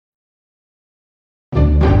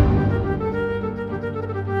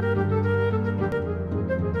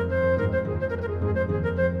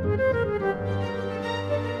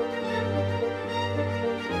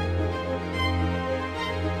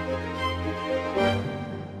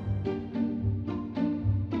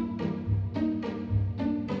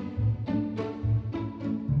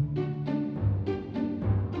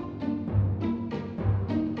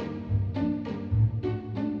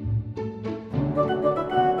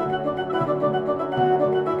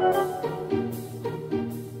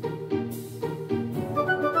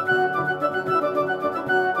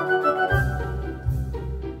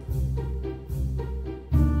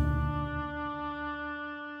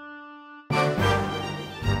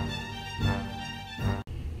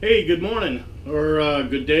Hey, good morning, or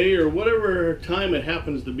good day, or whatever time it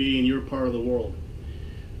happens to be in your part of the world.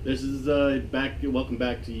 This is welcome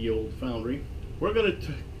back to Ye Old Foundry. We're going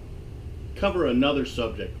to cover another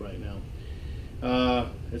subject right now.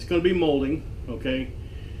 It's going to be molding, okay?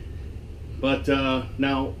 But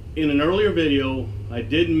now, in an earlier video, I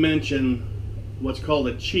did mention what's called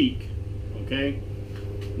a cheek, okay?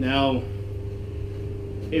 Now,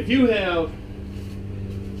 if you have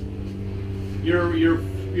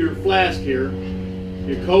your flask here,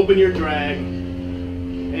 your cope and your drag,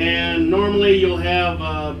 and normally you'll have,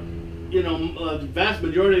 the vast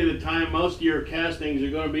majority of the time, most of your castings are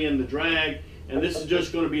going to be in the drag, and this is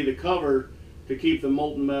just going to be the cover to keep the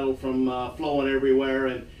molten metal from flowing everywhere,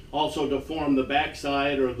 and also to form the back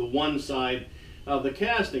side or the one side of the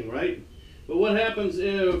casting, right? But what happens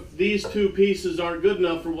if these two pieces aren't good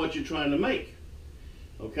enough for what you're trying to make?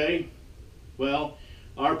 Okay, well,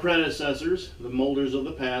 our predecessors, the molders of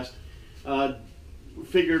the past,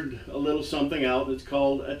 figured a little something out. It's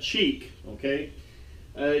called a cheek, okay?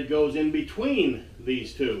 It goes in between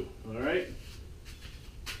these two, all right?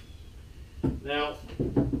 Now,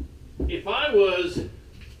 if I was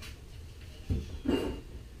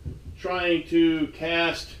trying to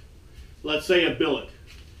cast, let's say, a billet.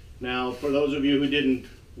 Now, for those of you who didn't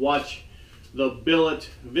watch the billet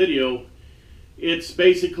video, it's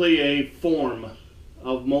basically a form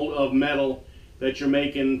of metal that you're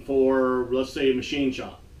making for, let's say, a machine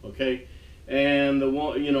shop, okay? And the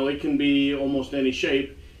one, it can be almost any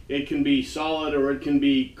shape. It can be solid or it can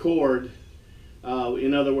be cored.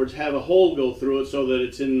 In other words, have a hole go through it so that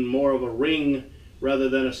it's in more of a ring rather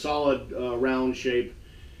than a solid round shape.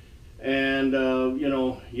 And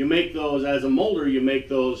you make those as a molder. You make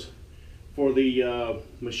those for the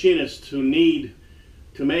machinists who need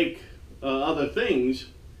to make other things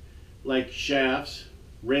like shafts,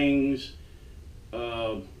 rings. I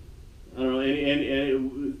don't know.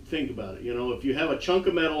 And think about it. If you have a chunk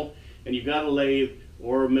of metal and you got a lathe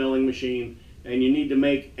or a milling machine and you need to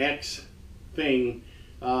make X thing,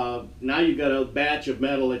 now you've got a batch of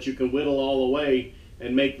metal that you can whittle all away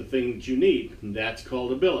and make the thing that you need. And that's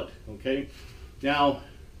called a billet. Okay. Now,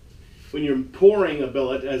 when you're pouring a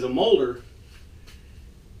billet as a molder,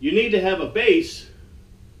 you need to have a base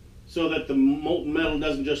so that the molten metal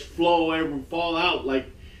doesn't just fall out like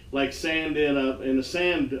sand in a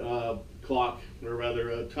sand clock, or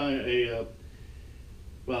rather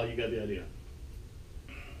well, you got the idea.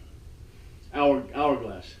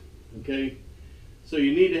 Hourglass. Okay, so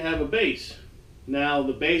you need to have a base. Now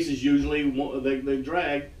the base is usually the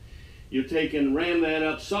drag. You take and ram that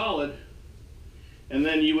up solid, and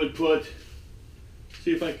then you would put.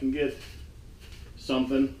 See if I can get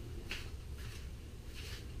something.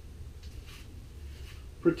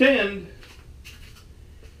 Pretend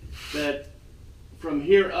that from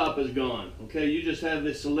here up is gone. Okay, you just have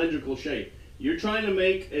this cylindrical shape. You're trying to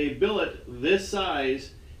make a billet this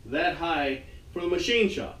size, that high, for the machine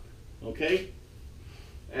shop. Okay,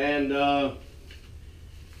 and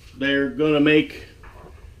they're going to make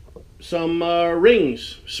some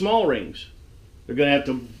rings, small rings. They're going to have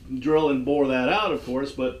to drill and bore that out, of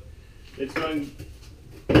course, but it's going.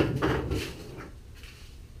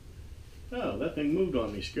 Oh, that thing moved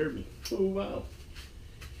on me, scared me. Oh, wow.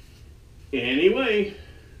 Anyway,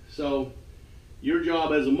 so your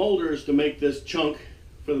job as a molder is to make this chunk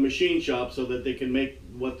for the machine shop so that they can make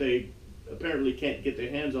what they apparently can't get their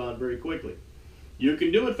hands on very quickly. You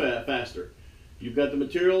can do it faster. You've got the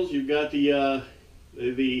materials, you've got the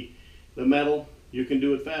metal, you can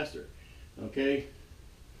do it faster. Okay?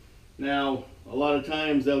 Now, a lot of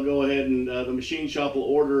times they'll go ahead and the machine shop will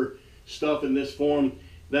order stuff in this form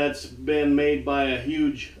that's been made by a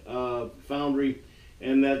huge foundry,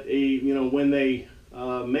 and that when they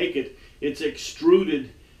make it, it's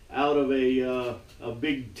extruded out of a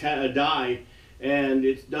big die, and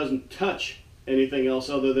it doesn't touch anything else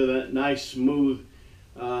other than that nice smooth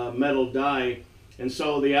metal die, and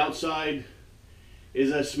so the outside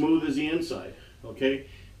is as smooth as the inside. Okay,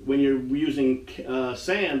 when you're using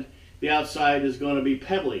sand, the outside is going to be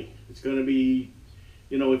pebbly. It's going to be,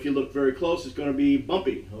 if you look very close, it's going to be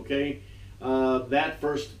bumpy, okay? That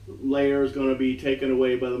first layer is going to be taken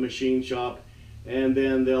away by the machine shop, and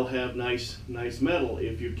then they'll have nice metal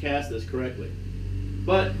if you cast this correctly.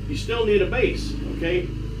 But you still need a base, okay?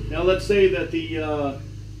 Now let's say that yeah,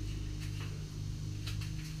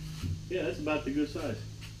 that's about the good size.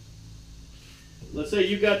 Let's say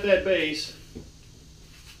you got that base.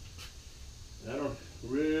 I don't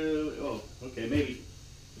really, okay, maybe.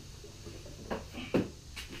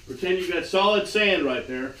 Pretend you got solid sand right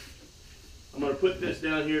there. I'm going to put this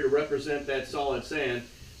down here to represent that solid sand.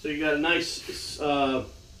 So you got a nice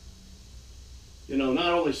you know,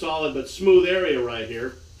 not only solid but smooth area right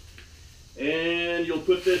here. And you'll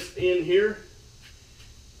put this in here,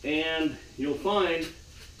 and you'll find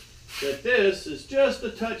that this is just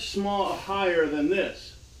a touch higher than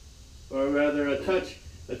this, or rather a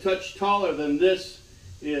touch taller than this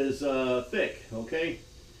is thick. Okay.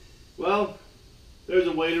 Well, there's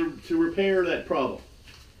a way to repair that problem.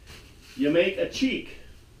 You make a cheek,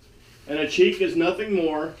 and a cheek is nothing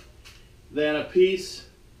more than a piece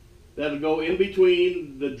that'll go in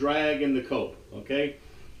between the drag and the cope. Okay.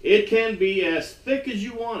 It can be as thick as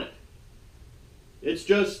you want it.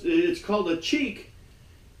 It's called a cheek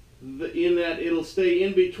in that it'll stay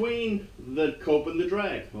in between the cope and the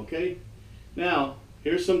drag. Okay. Now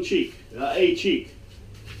here's some cheek, a cheek.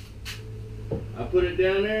 I put it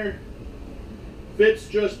down there. Fits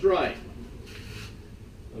just right.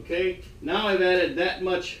 Okay. Now I've added that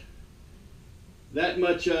much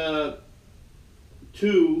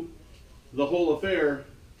to the whole affair.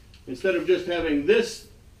 Instead of just having this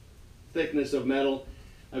thickness of metal,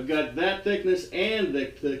 I've got that thickness and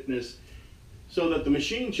that thickness, so that the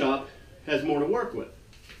machine shop has more to work with.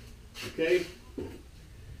 Okay.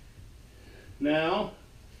 Now,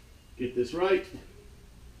 get this right.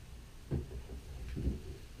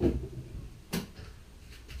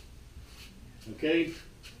 Okay.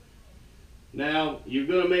 Now, you're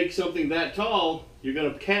going to make something that tall, you're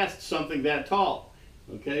going to cast something that tall.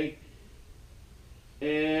 Okay.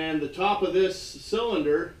 And the top of this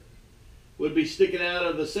cylinder would be sticking out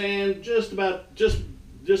of the sand just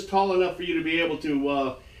tall enough for you to be able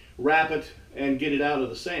to wrap it and get it out of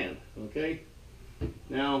the sand. Okay.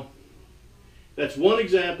 Now, that's one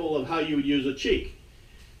example of how you would use a cheek.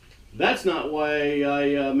 That's not why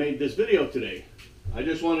I made this video today. I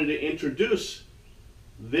just wanted to introduce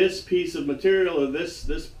this piece of material, or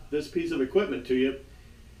this piece of equipment to you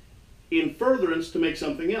in furtherance to make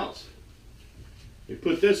something else. You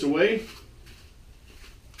put this away.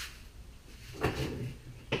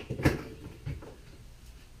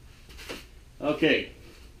 Okay.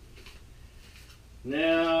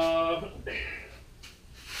 Now,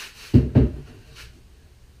 let's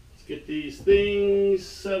get these things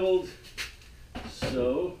settled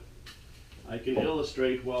so I can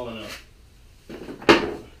illustrate well enough.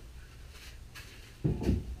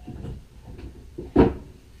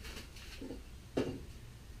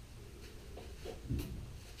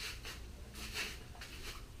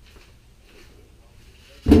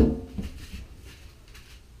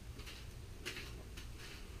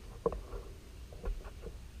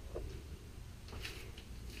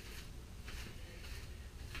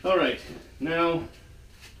 All right, now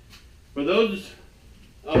for those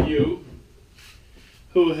of you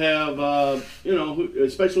who have, you know,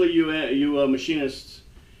 especially you machinists,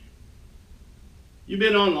 you've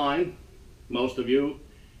been online. Most of you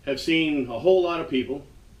have seen a whole lot of people,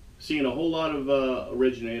 seen a whole lot of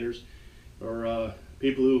originators, or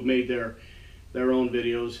people who've made their own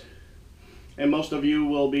videos, and most of you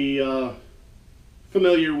will be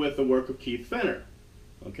familiar with the work of Keith Fenner.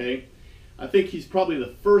 Okay. I think he's probably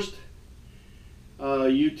the first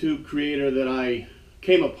YouTube creator that I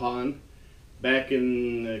came upon back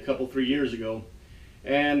in a couple, 3 years ago,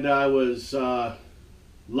 and I was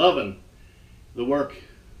loving the work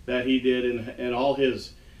that he did and all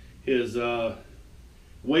his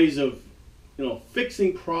ways of, you know,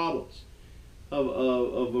 fixing problems,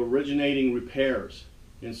 of originating repairs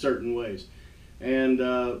in certain ways, and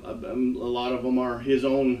a lot of them are his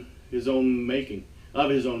own making.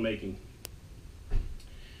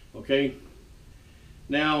 Okay.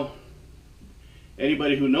 Now,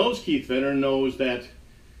 anybody who knows Keith Fenner knows that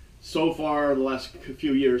so far the last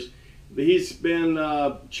few years he's been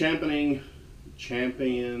championing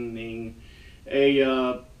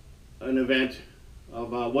an event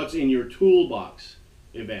of what's in your toolbox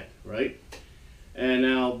event, right? And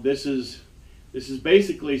now this is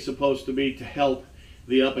basically supposed to be to help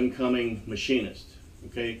the up-and-coming machinist.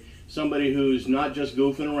 Okay, somebody who's not just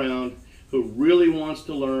goofing around, who really wants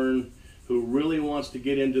to learn, who really wants to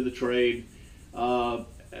get into the trade,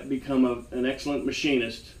 become an excellent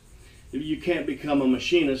machinist. You can't become a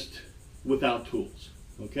machinist without tools.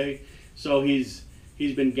 Okay, so he's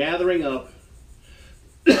been gathering up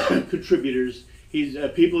contributors.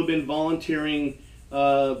 People have been volunteering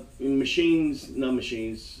in not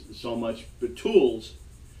machines so much, but tools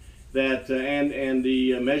that and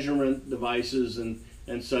the measurement devices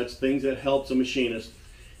and such things that helps a machinist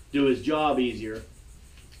do his job easier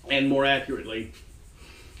and more accurately.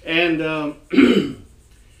 And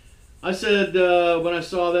I said, when I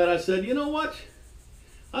saw that, I said, you know what?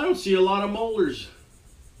 I don't see a lot of molders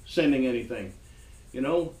sending anything. You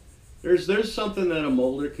know, there's something that a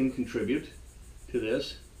molder can contribute. to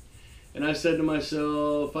this, and I said to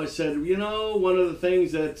myself, I said, you know, one of the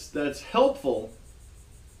things that's helpful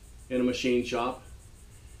in a machine shop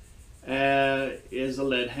is a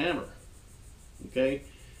lead hammer. Okay,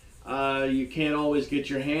 you can't always get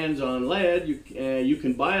your hands on lead. You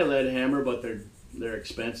can buy a lead hammer, but they're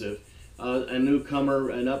expensive. A newcomer,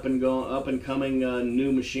 an up and coming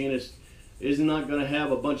new machinist is not going to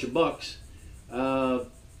have a bunch of bucks.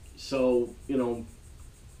 So you know,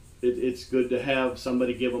 it's good to have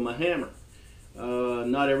somebody give them a hammer.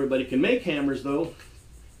 Not everybody can make hammers, though.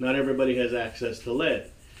 Not everybody has access to lead.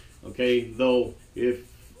 Okay, though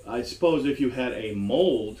I suppose if you had a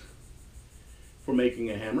mold for making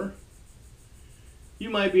a hammer, you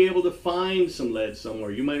might be able to find some lead somewhere.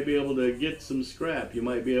 You might be able to get some scrap. You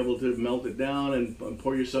might be able to melt it down and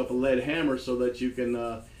pour yourself a lead hammer so that you can,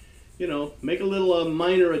 you know, make a little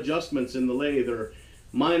minor adjustments in the lathe, or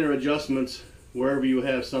minor adjustments wherever you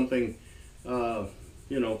have something,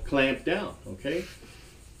 you know, clamped down. Okay,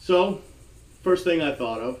 so first thing I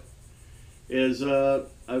thought of is, you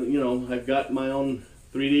know, I've got my own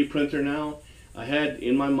 3D printer now. I had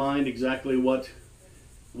in my mind exactly what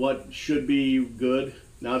should be good.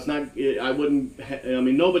 Now it's not, I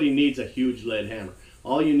mean, nobody needs a huge lead hammer.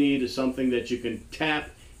 All you need is something that you can tap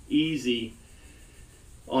easy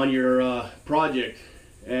on your project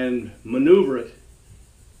and maneuver it,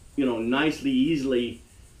 you know, nicely, easily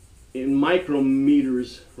in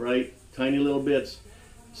micrometers, right? Tiny little bits,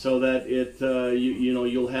 so that it, you know,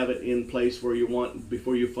 you'll have it in place where you want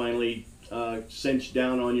before you finally cinch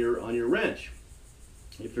down on your wrench.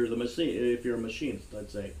 If you're a machinist,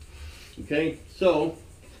 I'd say. Okay, so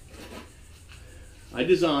I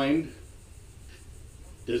designed.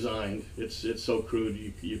 It's so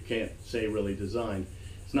crude you can't say really designed.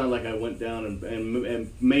 It's not like I went down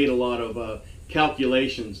and made a lot of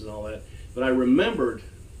calculations and all that. But I remembered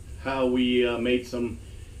how we made some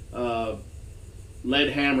lead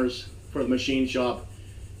hammers for the machine shop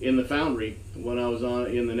in the foundry when I was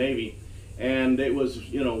in the Navy. And it was,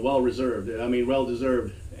 you know, well reserved. I mean, well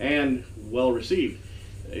deserved and well received.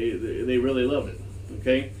 They really loved it.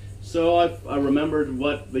 Okay, so I remembered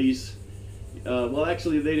what these. Well,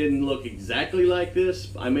 actually, they didn't look exactly like this.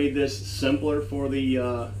 I made this simpler for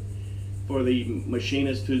the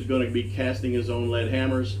machinist who's going to be casting his own lead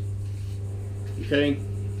hammers. Okay.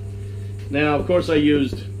 Now, of course, I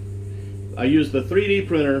used the 3D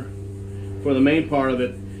printer for the main part of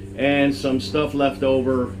it, and some stuff left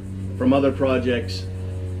over from other projects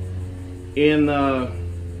in my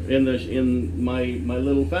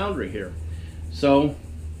little foundry here. So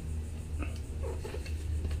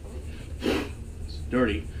it's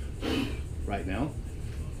dirty right now.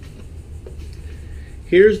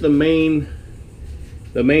 Here's the main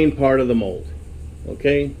part of the mold.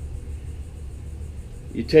 Okay,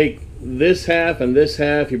 you take this half and this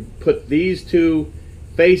half, you put these two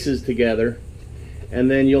faces together, and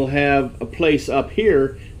then you'll have a place up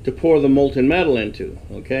here to pour the molten metal into.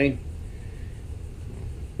 Okay,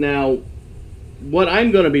 now what I'm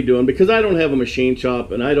going to be doing, because I don't have a machine shop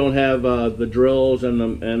and I don't have the drills and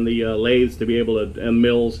the lathes to be able to, and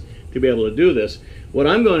mills to be able to do this, what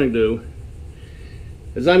I'm going to do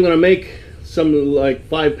is I'm going to make some, like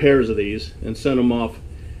 5 pairs of these, and send them off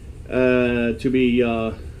to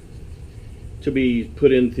be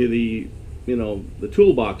put into the, you know, the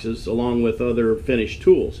toolboxes along with other finished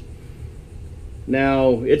tools.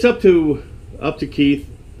 Now it's up to Keith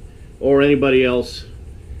or anybody else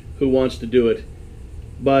who wants to do it,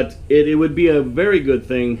 but it would be a very good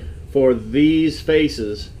thing for these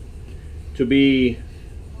faces to be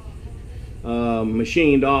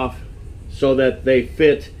machined off so that they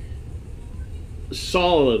fit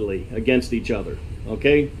solidly against each other.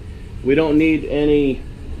 Okay, we don't need any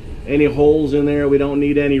holes in there. We don't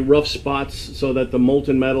need any rough spots so that the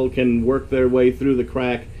molten metal can work their way through the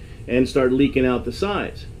crack and start leaking out the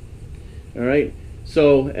sides. All right,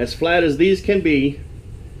 so as flat as these can be,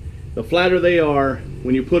 the flatter they are,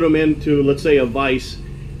 when you put them into, let's say, a vise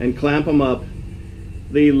and clamp them up,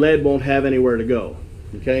 the lead won't have anywhere to go.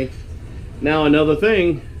 Okay, now another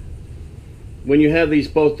thing, when you have these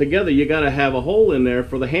both together, you got to have a hole in there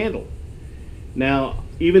for the handle. Now,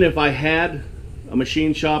 even if I had a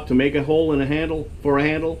machine shop to make a hole in a handle for a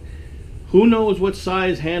handle, who knows what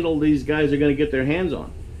size handle these guys are going to get their hands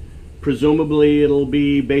on. Presumably it'll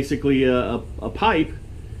be basically a pipe,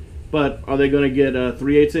 but are they going to get a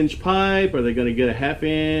 3/8 inch pipe? Are they going to get a 1/2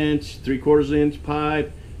 inch, 3/4 inch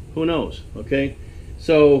pipe? Who knows? Okay,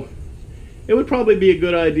 so it would probably be a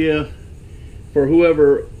good idea for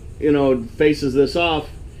whoever, you know, faces this off,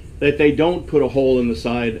 that they don't put a hole in the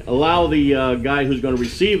side. Allow the guy who's going to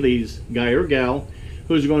receive these, guy or gal,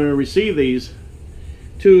 who's going to receive these,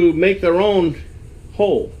 to make their own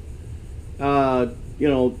hole. You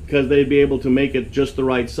know, because they'd be able to make it just the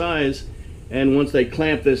right size, and once they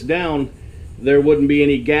clamp this down, there wouldn't be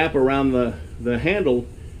any gap around the handle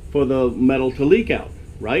for the metal to leak out,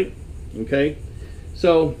 right? Okay,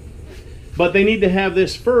 so, but they need to have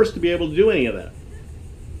this first to be able to do any of that.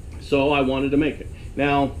 So I wanted to make it.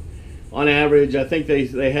 Now, on average, I think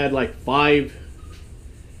they had like 5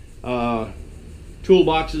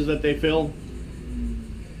 toolboxes that they fill.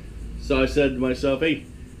 So I said to myself, hey,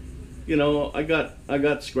 you know, I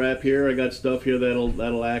got scrap here, I got stuff here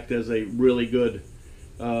that'll act as a really good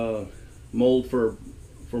mold for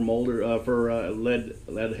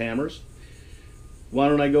lead hammers. Why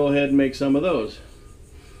don't I go ahead and make some of those?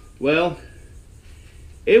 Well,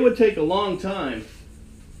 it would take a long time.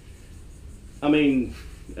 I mean,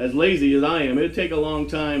 as lazy as I am, it'd take a long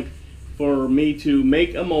time for me to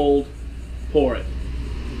make a mold, pour it,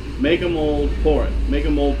 make a mold, pour it, make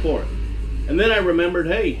a mold, pour it. And then I remembered,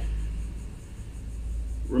 hey,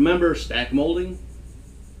 remember stack molding?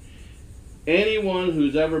 Anyone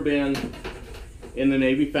who's ever been in the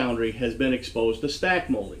Navy foundry has been exposed to stack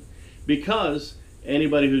molding, because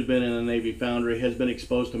anybody who's been in a Navy foundry has been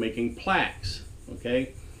exposed to making plaques.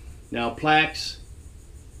 Okay, now plaques,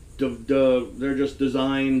 they're just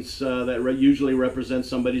designs that usually represent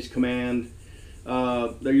somebody's command.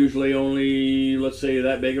 They're usually only, let's say,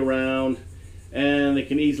 that big around, and they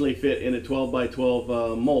can easily fit in a 12 by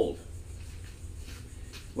 12 mold.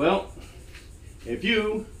 Well, if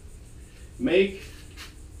you make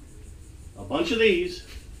a bunch of these,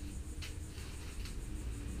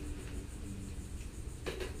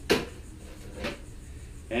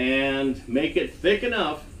 and make it thick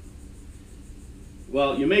enough,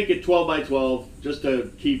 well, you make it 12 by 12 just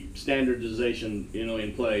to keep standardization, you know,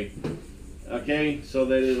 in play. Okay, so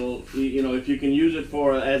that it'll, you know, if you can use it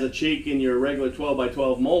for as a cheek in your regular 12 by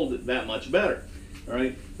 12 mold, that much better. All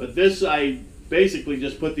right, but this, I basically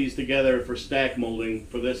just put these together for stack molding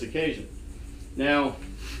for this occasion. Now,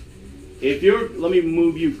 if you're, let me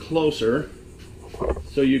move you closer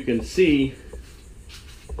so you can see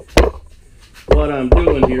what I'm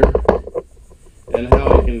doing here and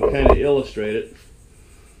how I can kind of illustrate it.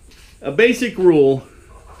 A basic rule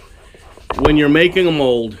when you're making a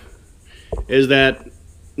mold is that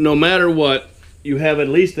no matter what, you have at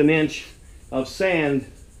least an inch of sand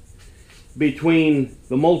between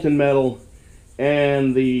the molten metal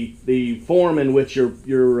and the form in which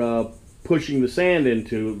you're pushing the sand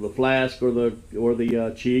into, the flask or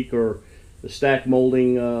the cheek or the stack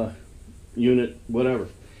molding unit, whatever.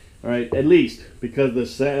 All right, at least, because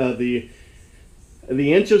the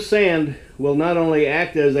inch of sand will not only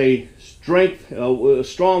act as a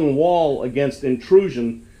strong wall against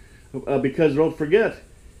intrusion, because don't forget,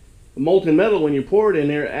 molten metal, when you pour it in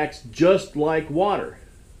there, acts just like water.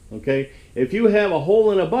 Okay, if you have a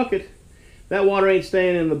hole in a bucket, that water ain't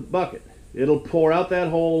staying in the bucket. It'll pour out that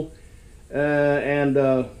hole, and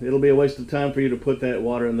it'll be a waste of time for you to put that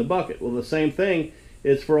water in the bucket. Well, the same thing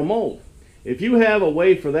is for a mold. If you have a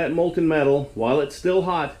way for that molten metal, while it's still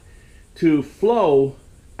hot, to flow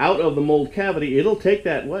out of the mold cavity, it'll take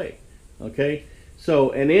that way. Okay,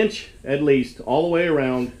 so an inch at least all the way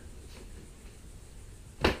around,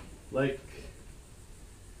 like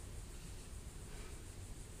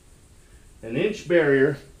an inch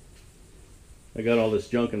barrier. I got all this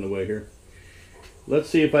junk in the way here. Let's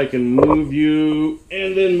see if I can move you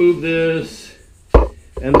and then move this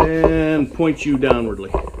and then point you downwardly.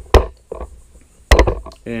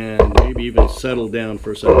 And maybe even settle down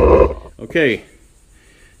for a second. Okay,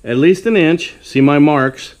 at least an inch. See my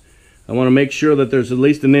marks. I want to make sure that there's at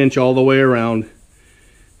least an inch all the way around,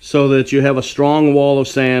 so that you have a strong wall of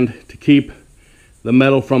sand to keep the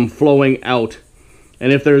metal from flowing out.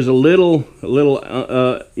 And if there's a little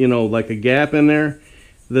you know, like a gap in there,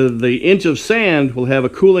 the inch of sand will have a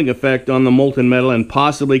cooling effect on the molten metal and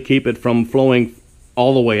possibly keep it from flowing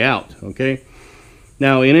all the way out. Okay.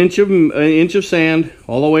 Now, an inch of sand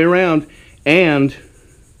all the way around, and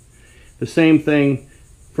the same thing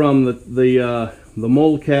from the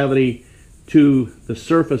mold cavity to the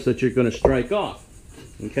surface that you're going to strike off.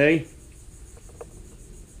 Okay.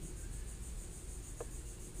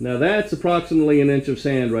 Now that's approximately an inch of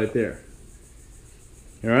sand right there.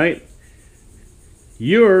 All right.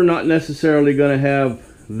 You're not necessarily going to have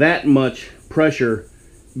that much pressure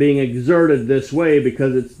being exerted this way,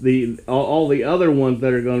 because it's all the other ones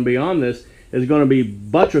that are going to be on this is going to be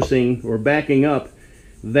buttressing or backing up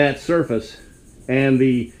that surface, and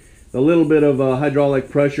the little bit of hydraulic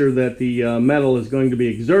pressure that the metal is going to be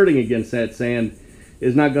exerting against that sand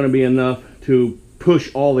is not going to be enough to push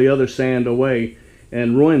all the other sand away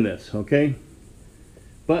and ruin this. Okay,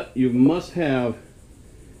 but you must have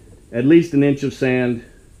at least an inch of sand.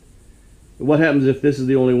 What happens if this is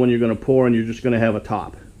the only one you're going to pour and you're just going to have a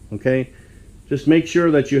top? Okay, just make sure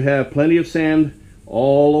that you have plenty of sand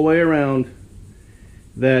all the way around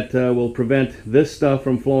that will prevent this stuff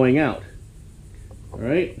from flowing out. All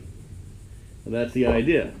right, so that's the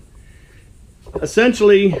idea.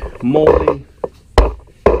 Essentially, molding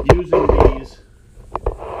using these,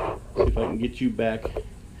 see if I can get you back.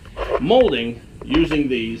 Molding using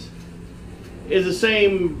these is the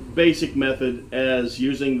same basic method as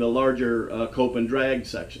using the larger cope and drag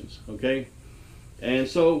sections, okay? And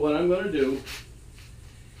so what I'm going to do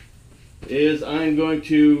is I'm going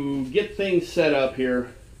to get things set up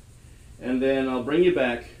here, and then I'll bring you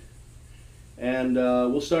back and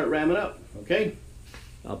we'll start ramming up, okay?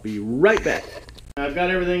 I'll be right back. I've got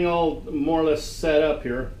everything all more or less set up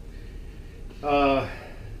here. Of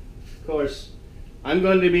course, I'm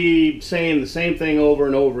going to be saying the same thing over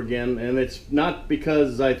and over again, and it's not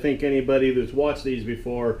because I think anybody that's watched these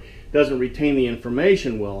before doesn't retain the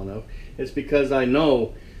information well enough. It's because I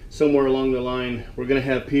know somewhere along the line we're going to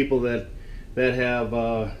have people that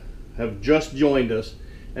have just joined us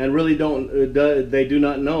and really they do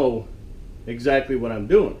not know exactly what I'm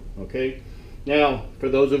doing. Okay, now for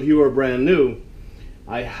those of you who are brand new,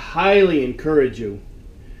 I highly encourage you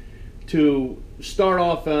to start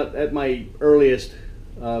off at my earliest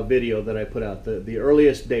video that I put out, the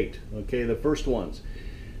earliest date, okay, the first ones,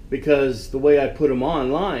 because the way I put them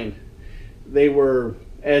online, they were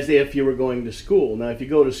as if you were going to school. Now, if you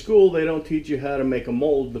go to school, they don't teach you how to make a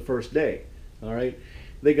mold the first day, all right?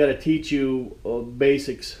 They got to teach you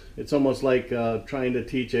basics. It's almost like trying to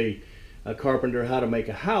teach a carpenter how to make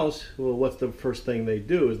a house. Well, what's the first thing they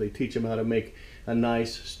do is they teach them how to make a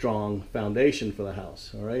nice, strong foundation for the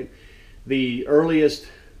house, all right? The earliest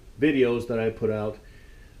videos that I put out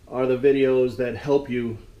are the videos that help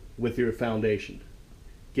you with your foundation.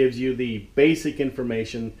 Gives you the basic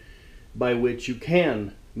information by which you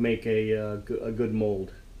can make a good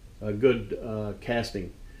mold, a good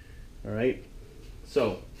casting. All right.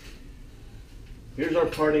 So here's our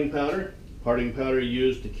parting powder. Parting powder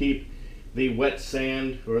used to keep the wet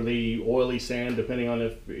sand or the oily sand, depending on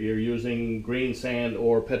if you're using green sand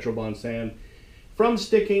or Petrobond sand, from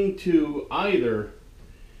sticking to either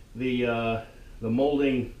the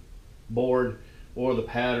molding board or the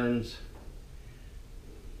patterns.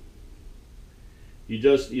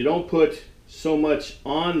 You don't put so much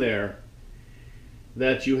on there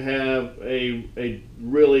that you have a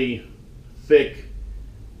really thick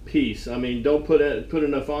piece. I mean, don't put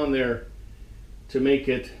enough on there to make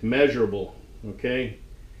it measurable. Okay,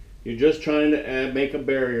 you're just trying to make a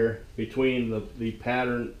barrier between the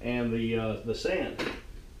pattern and the sand.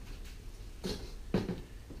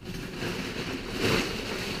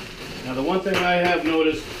 Now, the one thing I have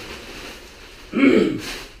noticed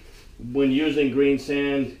when using green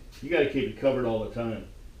sand, you got to keep it covered all the time,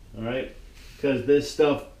 all right? Because this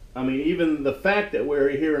stuff, I mean, even the fact that we're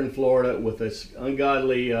here in Florida with this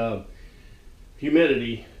ungodly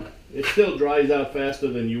humidity, it still dries out faster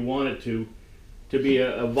than you want it to be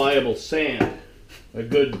a viable sand, a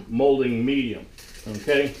good molding medium,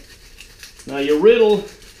 okay? Now you riddle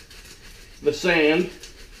the sand,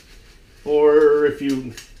 or if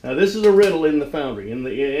you, now this is a riddle in the foundry,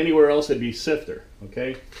 anywhere else it'd be sifter,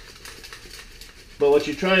 okay? But what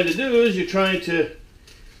you're trying to do is you're trying to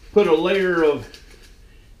put a layer of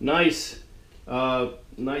nice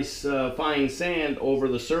fine sand over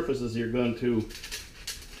the surfaces you're going to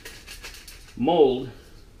mold,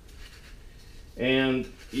 and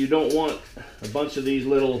you don't want a bunch of these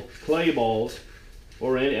little clay balls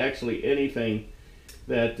or actually anything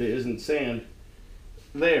that isn't sand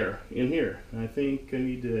there in here. I think I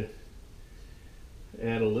need to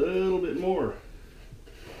add a little bit more.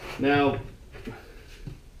 Now,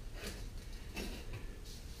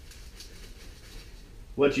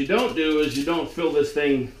 what you don't do is you don't fill this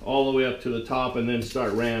thing all the way up to the top and then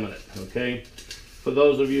start ramming it, okay? For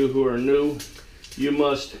those of you who are new, you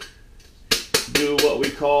must do what we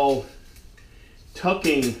call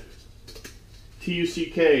tucking,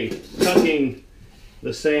 T-U-C-K, tucking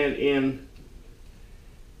the sand in.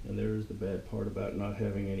 And there's the bad part about not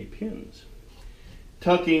having any pins.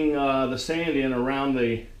 Tucking the sand in around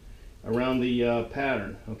the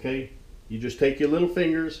pattern, okay? You just take your little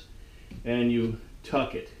fingers and you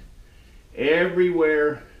tuck it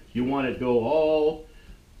everywhere you want it to go,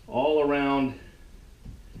 all around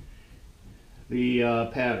the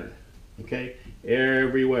pattern, okay?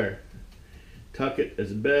 Everywhere. Tuck it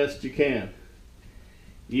as best you can.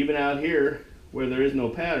 Even out here where there is no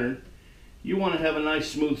pattern, you want to have a nice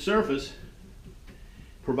smooth surface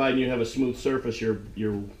providing you have a smooth surface,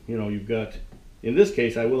 you've got, in this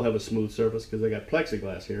case I will have a smooth surface because I got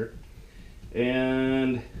plexiglass here,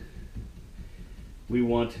 and we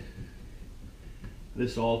want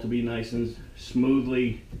this all to be nice and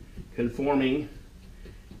smoothly conforming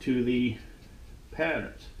to the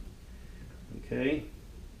patterns. Okay.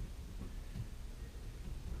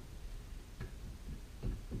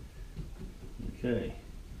 Okay.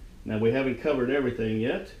 Now we haven't covered everything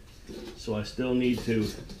yet, so I still need to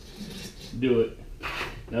do it.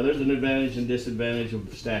 Now there's an advantage and disadvantage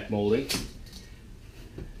of stack molding.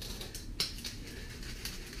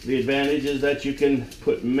 The advantage is that you can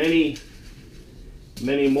put many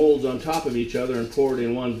molds on top of each other and pour it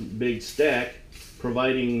in one big stack,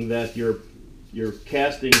 providing that your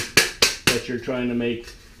casting that you're trying to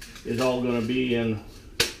make is all going to be in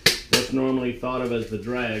what's normally thought of as the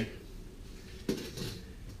drag.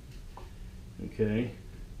 Okay,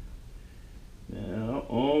 now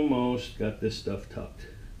almost got this stuff tucked.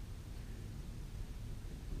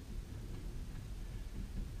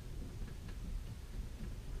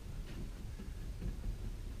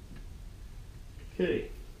 Okay,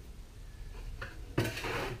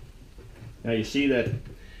 now you see that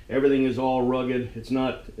everything is all rugged. It's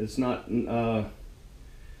not, you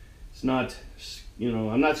know,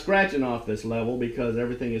 I'm not scratching off this level because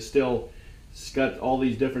everything is still, it's got all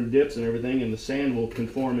these different dips and everything, and the sand will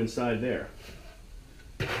conform inside there.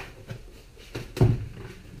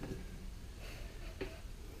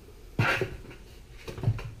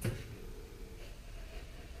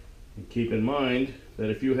 And keep in mind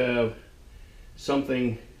that if you have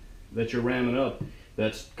something that you're ramming up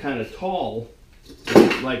that's kind of tall,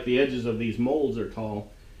 like the edges of these molds are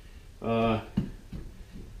tall,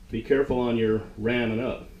 be careful on your ramming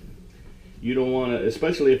up. You don't want to,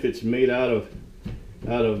 especially if it's made out of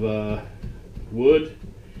wood.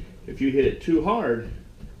 If you hit it too hard,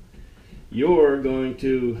 you're going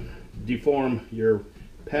to deform your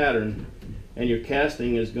pattern, and your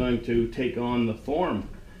casting is going to take on the form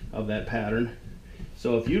of that pattern.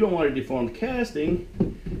 So if you don't want to deform casting,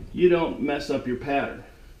 you don't mess up your pattern.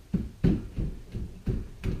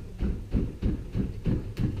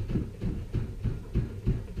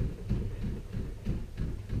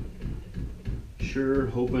 Sure,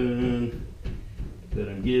 hoping that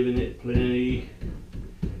I'm giving it plenty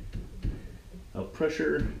of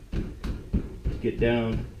pressure to get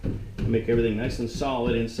down and make everything nice and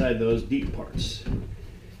solid inside those deep parts.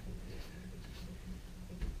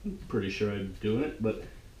 I'm pretty sure I'm doing it, but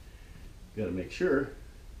got to make sure.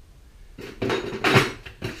 All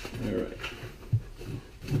right.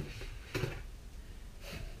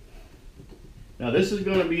 Now this is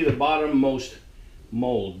going to be the bottommost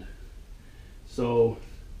mold, so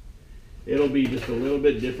it'll be just a little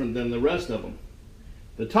bit different than the rest of them.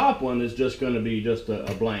 The top one is just going to be just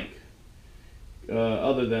a blank,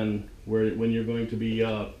 other than when you're going to be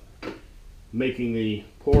making the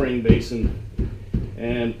pouring basin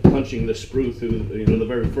and punching the sprue through, you know, the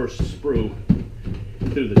very first sprue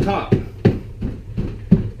through the top.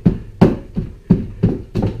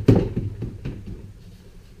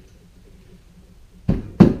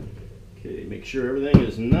 Okay, make sure everything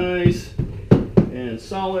is nice and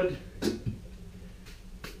solid.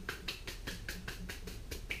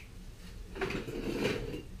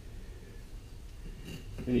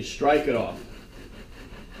 And you strike it off.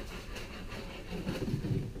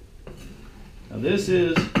 Now this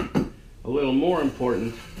is a little more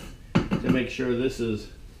important to make sure this is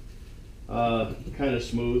kind of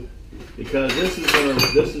smooth, because this is going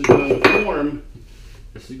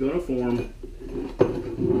to form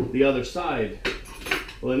the other side.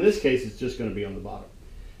 Well, in this case, it's just going to be on the bottom.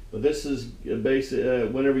 But this is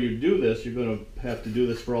whenever you do this, you're going to have to do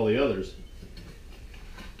this for all the others,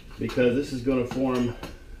 because this is going to form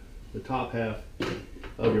the top half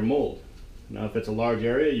of your mold. Now, if it's a large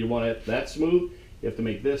area, you want it that smooth, you have to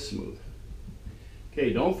make this smooth.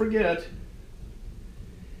 Okay, don't forget,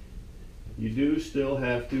 you do still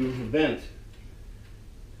have to vent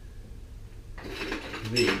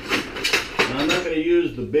these. Now, I'm not going to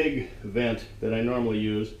use the big vent that I normally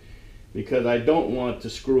use, because I don't want to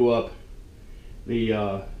screw up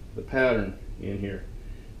the pattern in here.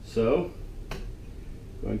 So, I'm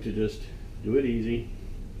going to just do it easy.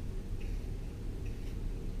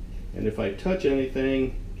 And if I touch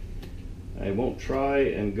anything, I won't try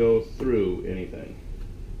and go through anything.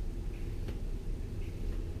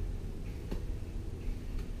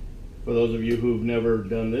 For those of you who've never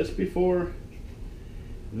done this before,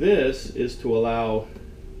 this is to allow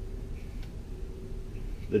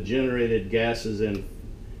the generated gases and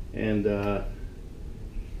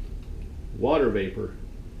water vapor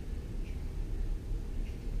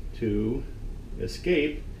to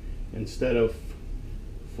escape instead of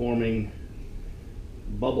forming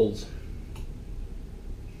bubbles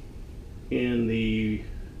in the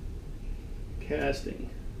casting.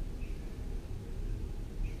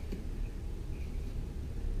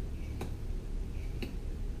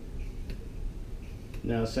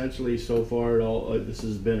 Now essentially so far this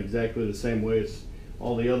has been exactly the same way as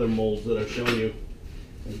all the other molds that I've shown you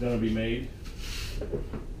is going to be made.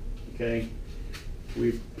 Okay,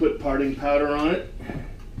 we've put parting powder on it.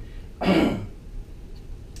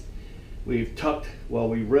 We've tucked, well,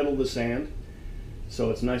 we riddled the sand so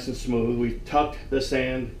it's nice and smooth. We've tucked the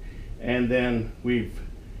sand and then we've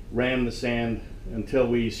rammed the sand until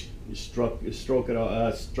we striked it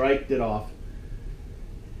off.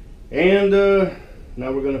 And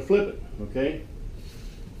now we're going to flip it, okay?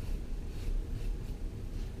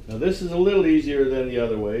 Now this is a little easier than the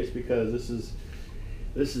other ways because this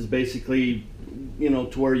is basically, you know,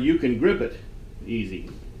 to where you can grip it easy,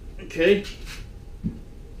 okay?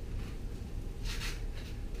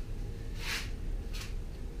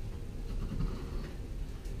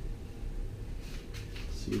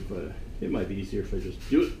 See if it might be easier if I just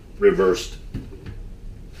do it reversed.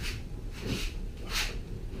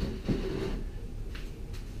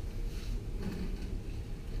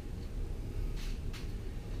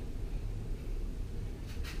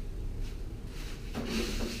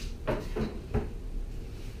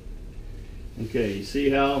 Okay, you see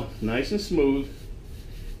how nice and smooth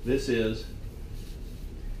this is.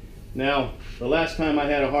 Now, the last time I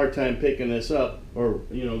had a hard time picking this up, or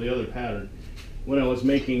you know, the other pattern, when I was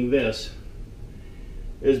making this,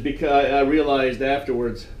 is because I realized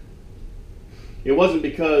afterwards it wasn't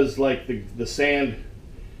because like the sand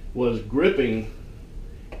was gripping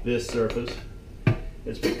this surface.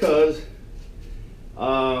 It's because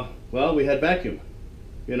well, we had vacuum.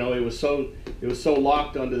 You know, it was so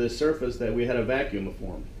locked onto this surface that we had a vacuum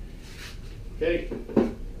formed. Okay,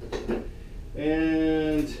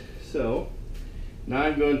 and so now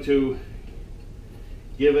I'm going to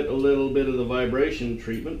give it a little bit of the vibration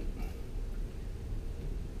treatment.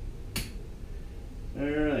 All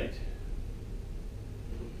right.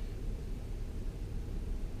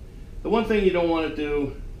 The one thing you don't want to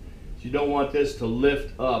do is you don't want this to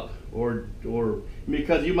lift up, or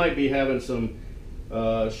because you might be having some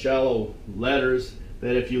shallow letters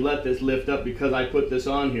that if you let this lift up, because I put this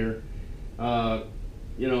on here,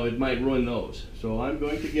 you know, it might ruin those. So I'm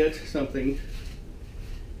going to get something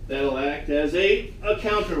that'll act as a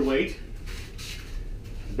counterweight.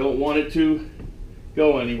 Don't want it to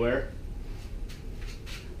go anywhere.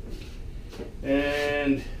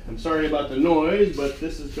 And I'm sorry about the noise, but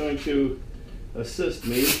this is going to assist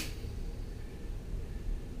me.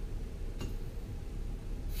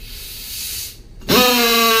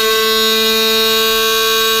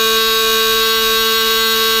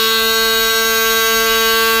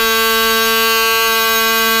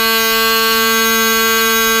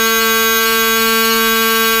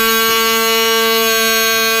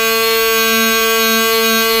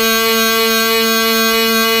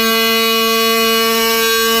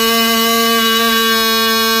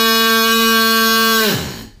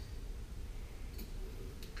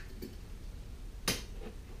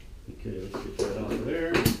 Okay, let's get that off of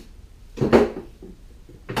there.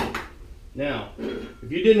 Now,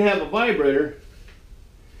 if you didn't have a vibrator,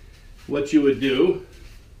 what you would do,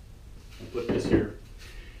 I'll put this here.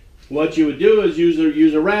 What you would do is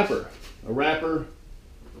use a wrapper. A wrapper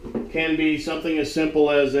can be something as simple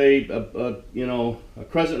as a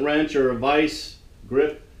crescent wrench or a vise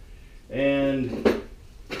grip, and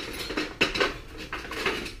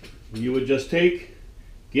you would just get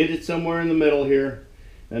it somewhere in the middle here.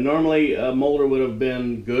 And normally a molder would have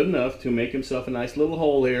been good enough to make himself a nice little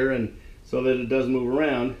hole here, and so that it doesn't move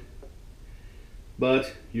around.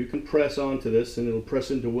 But you can press onto this and it'll press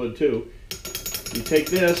into wood too. You take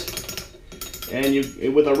this and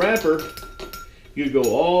with a wrapper, you go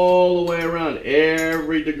all the way around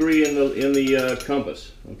every degree in the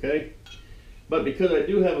compass, okay? But because I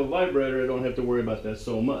do have a vibrator, I don't have to worry about that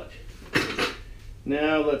so much.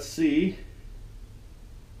 Now let's see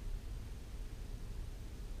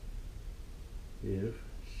if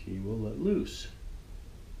she will let loose.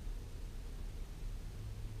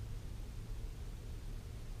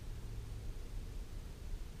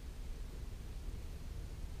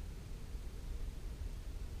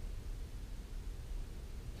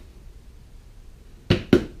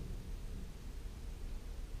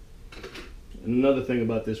 And another thing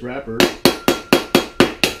about this wrapper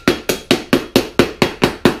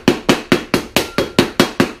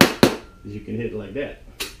is you can hit it like that.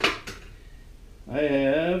 I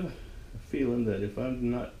have a feeling that if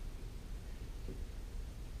I'm not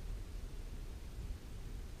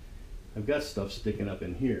I've got stuff sticking up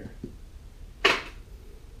in here.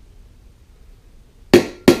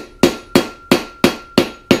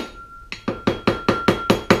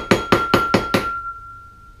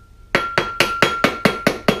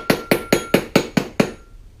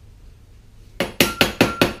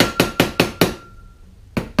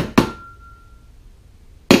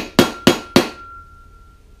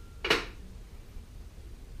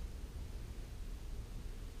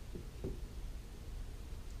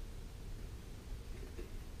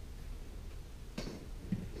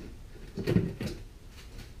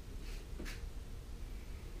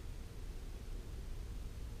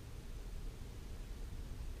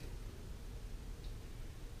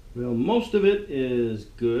 Well, most of it is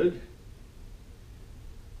good.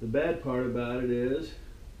 The bad part about it is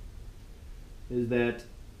that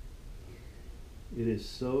it is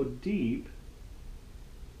so deep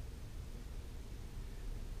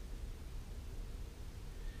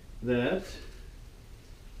that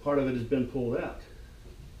part of it has been pulled out.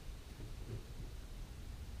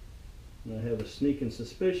 And I have a sneaking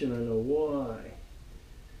suspicion I know why.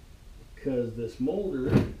 Because this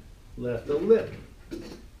molder left a lip.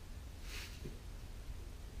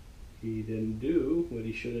 He didn't do what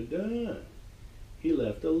he should have done. He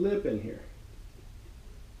left a lip in here.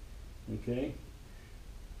 Okay?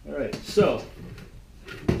 Alright, so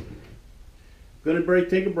I'm going to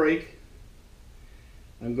take a break.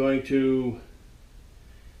 I'm going to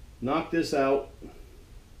knock this out,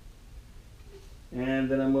 and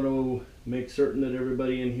then I'm going to make certain that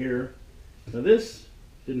everybody in here, now this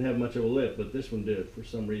didn't have much of a lip, but this one did for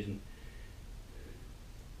some reason.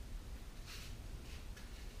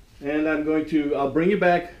 And I'll bring you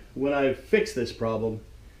back when I fix this problem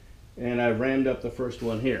and I've rammed up the first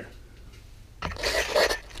one here.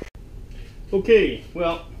 Okay,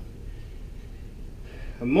 well,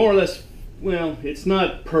 more or less, well, it's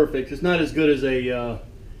not perfect. It's not as good as a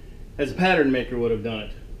pattern maker would have done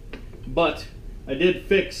it. But I did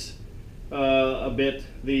fix a bit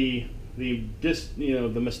the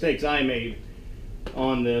mistakes I made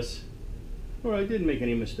on this. Or I didn't make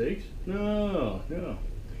any mistakes. No.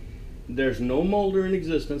 There's no molder in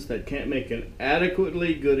existence that can't make an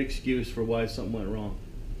adequately good excuse for why something went wrong.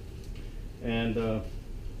 And,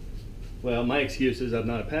 well, my excuse is I'm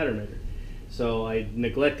not a pattern maker. So I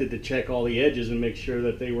neglected to check all the edges and make sure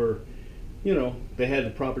that they were, they had the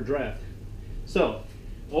proper draft. So,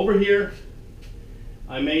 over here,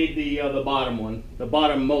 I made the bottom one, the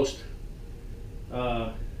bottom-most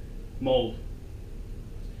mold.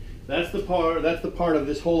 That's the part of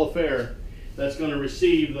this whole affair that's going to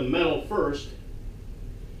receive the metal first,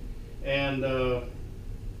 and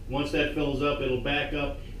once that fills up, it'll back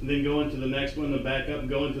up and then go into the next one, then back up and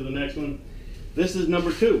go into the next one. This is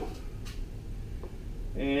number 2,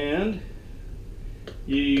 and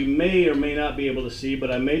you may or may not be able to see,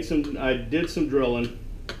 but I did some drilling.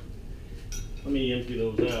 Let me empty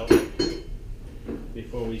those out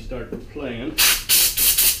before we start playing.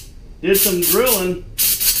 Did some drilling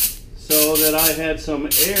so that I had some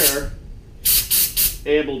air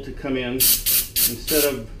able to come in instead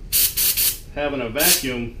of having a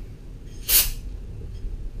vacuum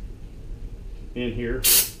in here,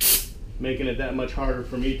 making it that much harder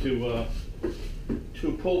for me to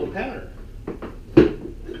pull the pattern.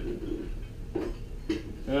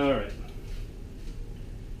 All right.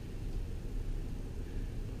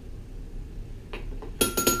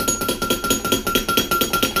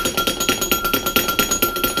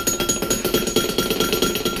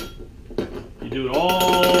 Do it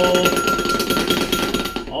all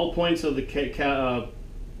points of the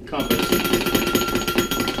compass,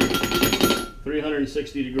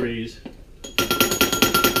 360 degrees.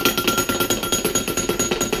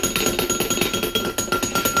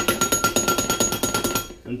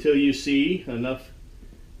 Until you see enough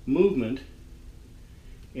movement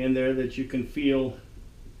in there that you can feel,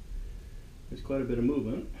 there's quite a bit of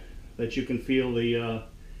movement, that you can feel the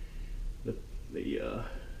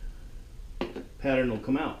pattern will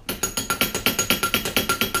come out.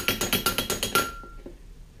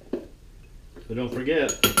 So don't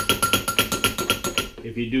forget,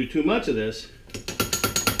 if you do too much of this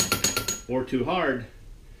or too hard,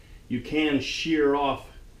 you can shear off,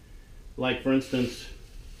 like for instance,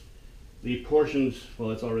 the portions, well,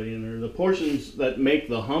 it's already in there, the portions that make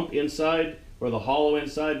the hump inside or the hollow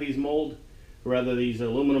inside these molds, or rather these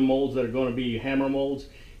aluminum molds that are going to be hammer molds,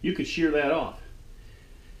 you could shear that off.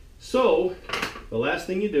 So the last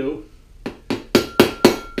thing you do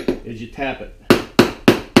is you tap it.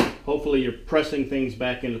 Hopefully you're pressing things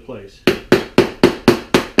back into place.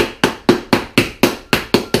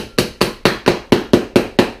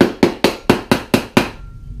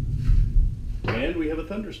 a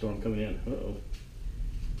thunderstorm coming in. Uh-oh.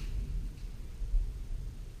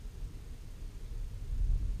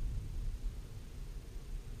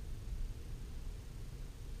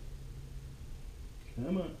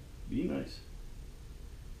 Come on, be nice.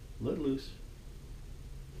 Let loose.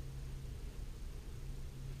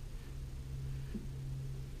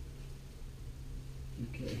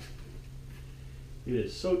 Okay. It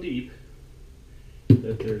is so deep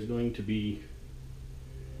that there's going to be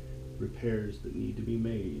repairs that need to be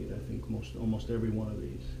made. I think almost every one of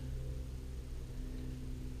these.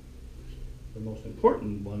 The most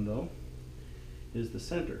important one, though, is the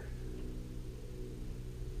center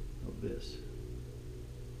of this.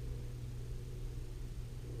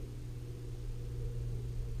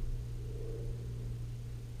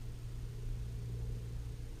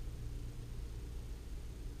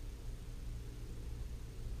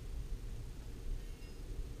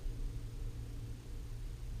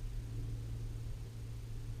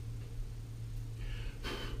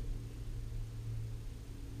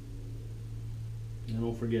 And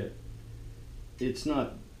don't forget, it's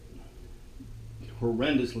not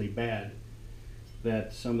horrendously bad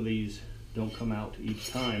that some of these don't come out each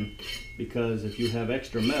time, because if you have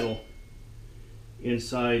extra metal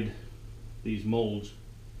inside these molds,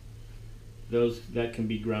 that can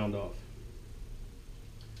be ground off.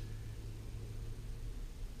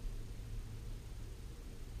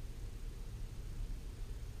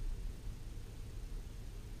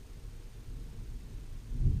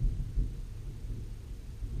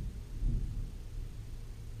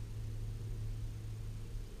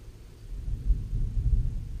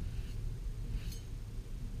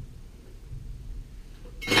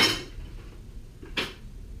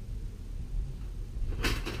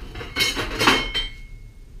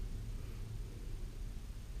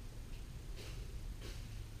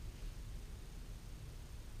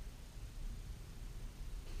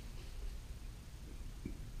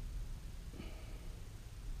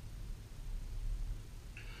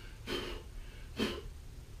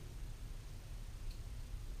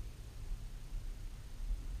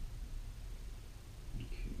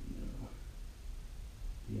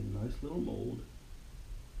 Nice little mold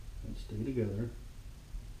and stay together.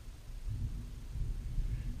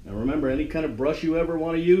 Now remember, any kind of brush you ever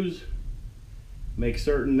want to use, make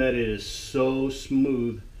certain that it is so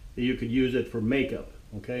smooth that you could use it for makeup.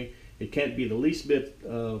 Okay, it can't be the least bit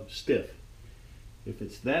stiff. If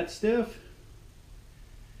it's that stiff,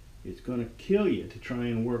 it's going to kill you to try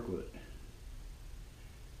and work with it.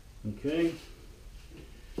 Okay,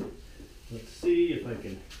 let's see if I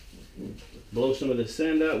can blow some of the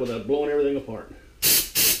sand out without blowing everything apart.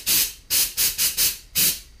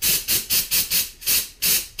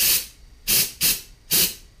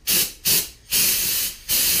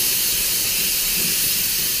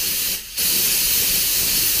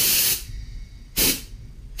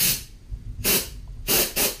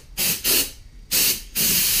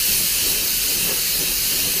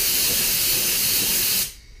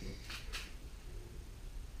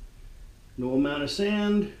 No amount of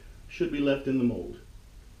sand should be left in the mold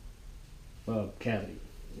cavity.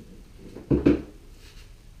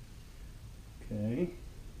 Okay.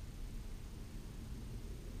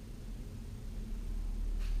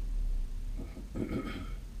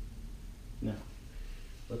 Now,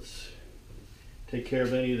 let's take care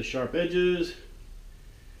of any of the sharp edges.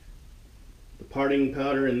 The parting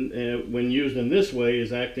powder, when used in this way,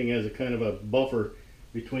 is acting as a kind of a buffer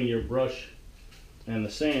between your brush and the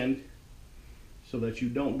sand, so that you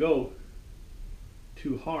don't go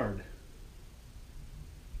too hard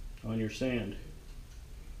on your sand.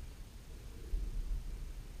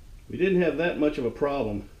 We didn't have that much of a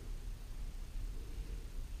problem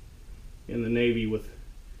in the Navy with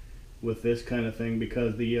this kind of thing,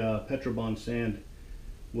 because the Petrobond sand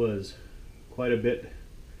was quite a bit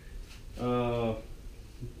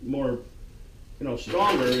more,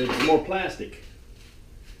 stronger. It's more plastic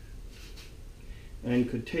and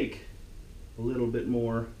could take a little bit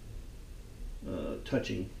more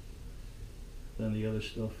touching than the other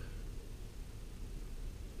stuff.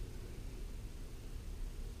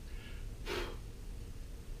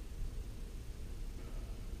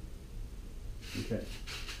 Okay,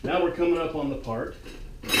 now we're coming up on the part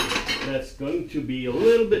that's going to be a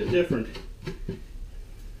little bit different.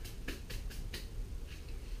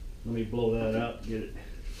 Let me blow that out, get it.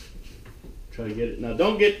 Try to get it. Now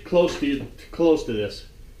don't get close to this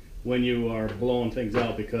when you are blowing things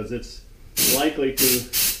out, because it's likely to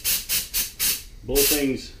blow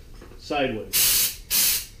things sideways.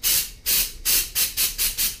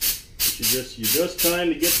 But you're just trying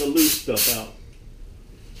to get the loose stuff out.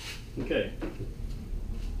 Okay.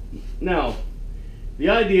 Now, the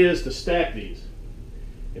idea is to stack these.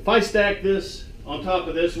 If I stack this on top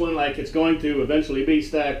of this one like it's going to eventually be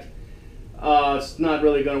stacked, it's not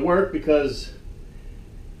really going to work because,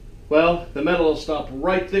 well, the metal will stop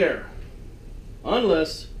right there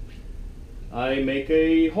unless I make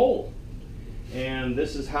a hole. And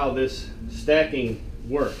this is how this stacking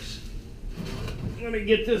works. Let me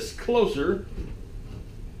get this closer.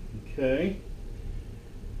 Okay.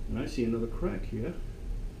 And I see another crack here,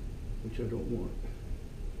 which I don't want.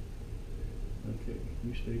 Okay,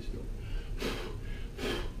 you stay still.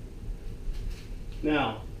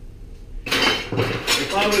 Now,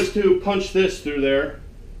 if I was to punch this through there,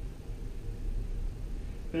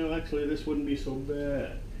 well, actually this wouldn't be so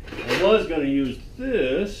bad. I was going to use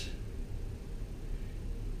this.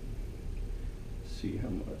 Let's see how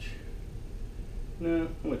much. No,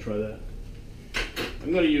 I'm going to try that.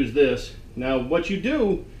 I'm going to use this. Now what you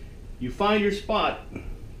do, you find your spot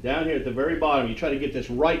down here at the very bottom. You try to get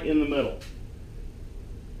this right in the middle.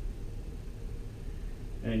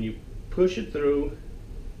 And you push it through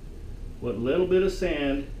what little bit of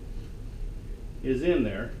sand is in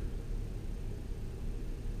there.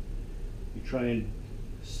 You try and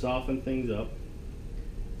soften things up.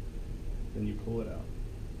 Then you pull it out.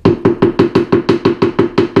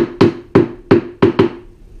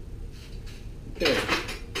 Okay.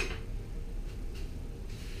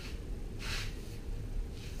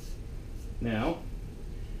 Now,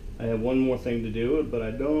 I have one more thing to do, but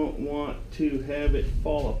I don't want to have it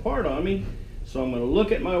fall apart on me. So I'm going to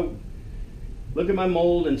look at my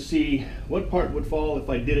mold and see what part would fall if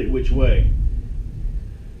I did it which way.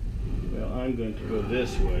 Well, I'm going to go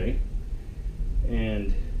this way,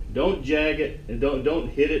 and don't jag it, and don't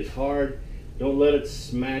hit it hard. Don't let it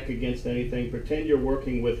smack against anything. Pretend you're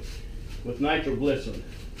working with nitroglycerin,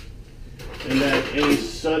 and that any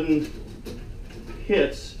sudden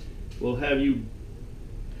hits will have you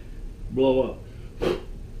blow up.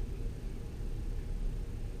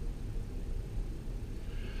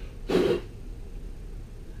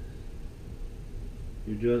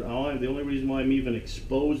 The only reason why I'm even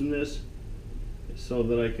exposing this is so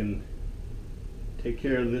that I can take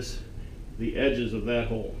care of the edges of that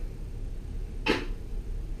hole.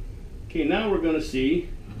 Okay, now we're going to see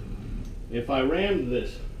if I rammed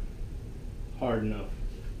this hard enough.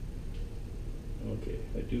 Okay,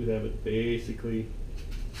 I do have it basically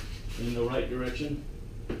in the right direction.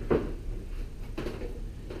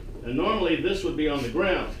 And normally this would be on the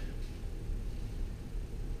ground.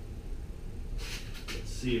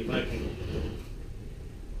 Let's see if I can.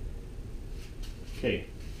 Okay.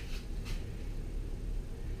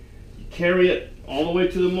 You carry it all the way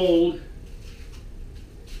to the mold,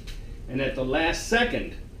 and at the last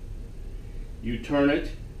second, you turn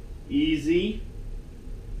it easy,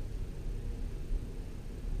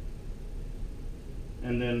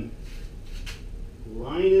 and then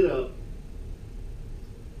line it up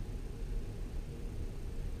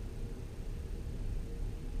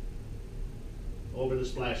over the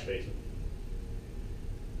splash basin.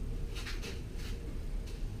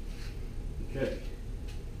 Okay.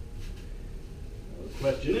 Now the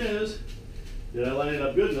question is, did I line it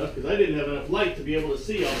up good enough? Because I didn't have enough light to be able to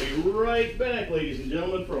see. I'll be right back, ladies and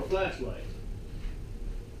gentlemen, for a flashlight.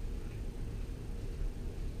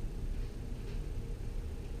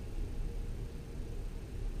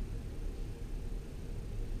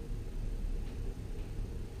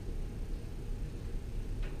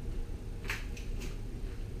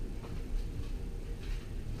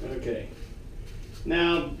 Okay.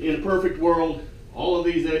 Now, in a perfect world, all of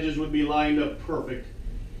these edges would be lined up perfect.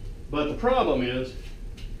 But the problem is,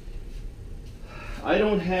 I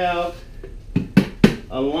don't have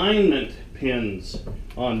alignment pins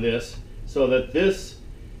on this so that this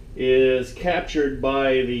is captured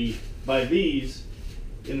by these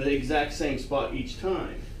in the exact same spot each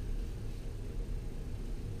time.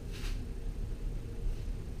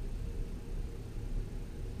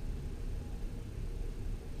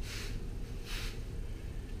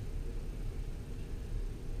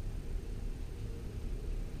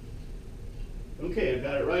 Okay, I've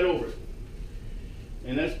got it right over it.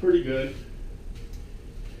 And that's pretty good.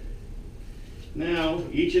 Now,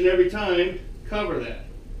 each and every time, cover that.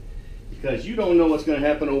 Because you don't know what's going to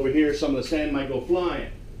happen over here. Some of the sand might go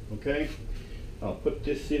flying. Okay? I'll put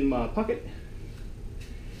this in my pocket.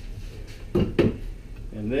 And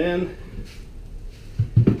then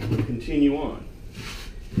we'll continue on.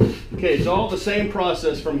 Okay, it's all the same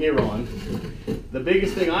process from here on. The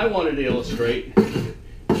biggest thing I wanted to illustrate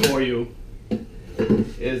for you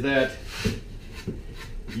is that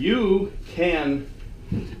you can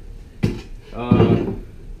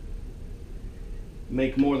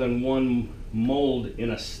make more than one mold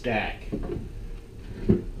in a stack.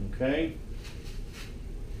 Okay.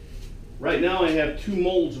 Right now I have 2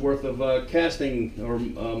 molds worth of casting or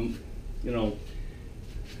you know,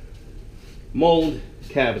 mold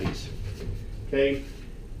cavities. Okay.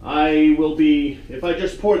 I will be, if I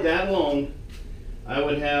just poured that alone, I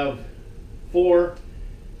would have 4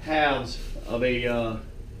 halves of a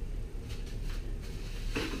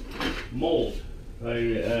mold, a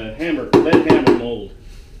lead hammer mold.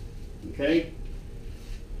 Okay,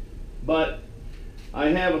 but I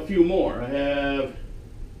have a few more. I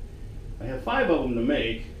have 5 of them to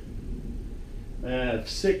make. I have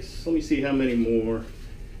 6. Let me see how many more.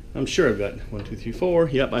 I'm sure I've got 1, 2, 3, 4.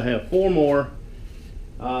 Yep, I have 4 more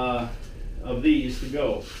of these to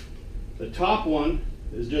go. The top one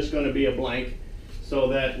is just going to be a blank, so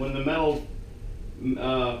that when the metal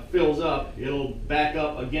fills up, it'll back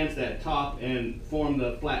up against that top and form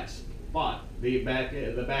the flat spot, the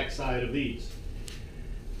back side of these.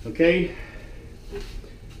 Okay,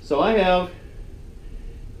 so I have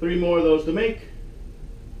 3 more of those to make,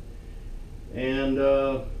 and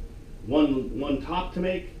one top to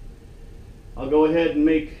make. I'll go ahead and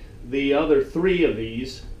make the other 3 of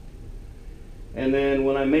these, and then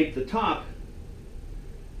when I make the top,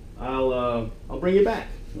 I'll bring you back.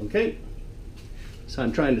 Okay. So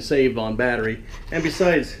I'm trying to save on battery, and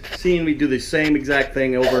besides, seeing me do the same exact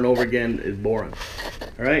thing over and over again is boring.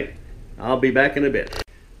 All right, I'll be back in a bit.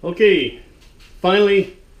 Okay,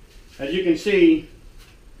 finally, as you can see,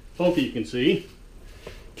 hopefully you can see.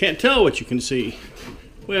 Can't tell what you can see.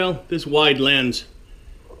 Well, this wide lens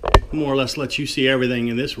more or less lets you see everything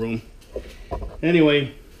in this room.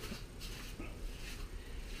 Anyway,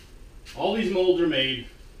 all these molds are made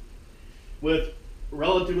with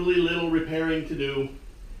relatively little repairing to do.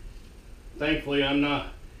 Thankfully, I'm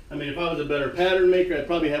not. I mean, if I was a better pattern maker, I'd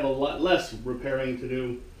probably have a lot less repairing to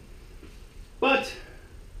do. But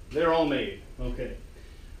they're all made. Okay.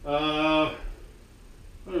 I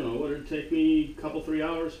don't know, what did it take me? A couple, 3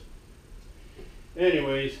 hours?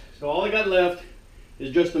 Anyways, so all I got left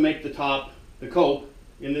is just to make the top, the cope,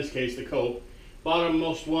 in this case the cope.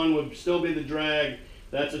 Bottommost one would still be the drag.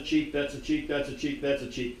 That's a cheek, that's a cheek, that's a cheek, that's a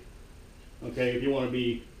cheek. Okay, if you want to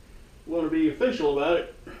be official about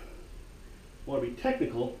it, want to be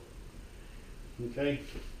technical. Okay,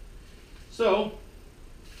 so,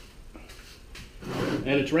 and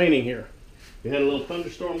it's raining here. We had a little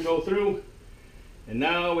thunderstorm go through, and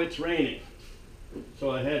now it's raining. So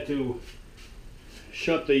I had to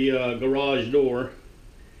shut the garage door,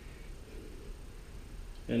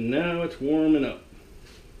 and now it's warming up.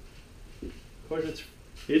 Of course,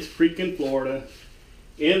 it's freaking Florida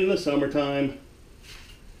in the summertime.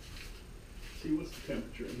 See, what's the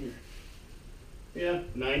temperature in here? Yeah,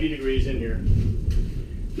 90 degrees in here.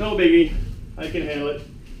 No biggie, I can handle it.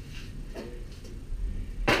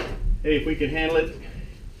 Hey, if we can handle it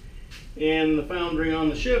in the foundry on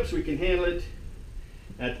the ships, we can handle it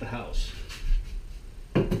at the house.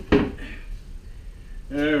 All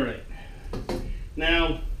right.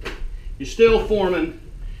 Now, you're still forming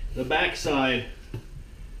the back side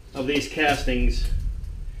of these castings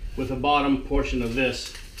with the bottom portion of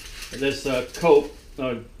this coat.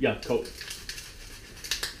 Coat.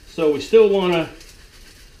 So we still want to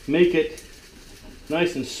make it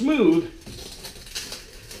nice and smooth,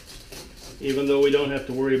 even though we don't have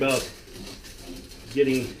to worry about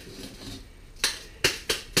getting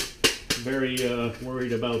very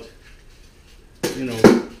worried about, you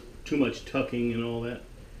know, too much tucking and all that,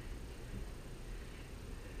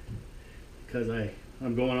 because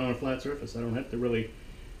I'm going on a flat surface. I don't have to really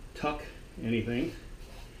tuck anything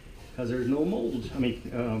because there's no molds,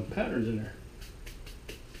 patterns in there.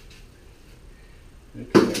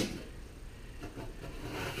 Okay.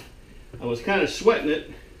 I was kind of sweating it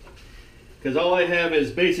because all I have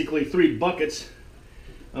is basically 3 buckets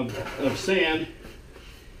of sand,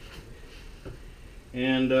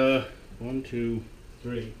 and 1, 2,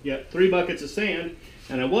 3. Yeah, 3 buckets of sand,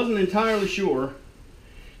 and I wasn't entirely sure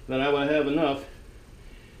that I would have enough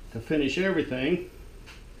to finish everything,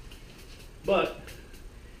 but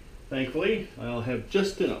thankfully I'll have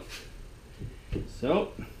just enough.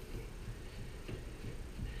 So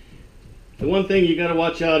the one thing you got to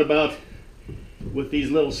watch out about with these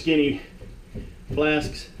little skinny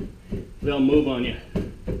flasks, they'll move on you.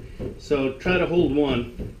 So try to hold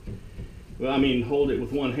one. Well, hold it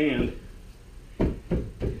with one hand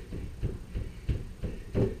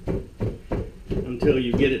until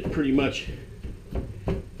you get it pretty much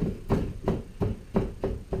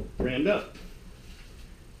rammed up.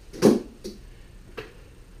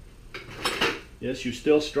 Yes, you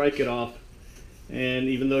still strike it off, and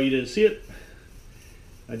even though you didn't see it,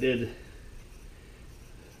 I did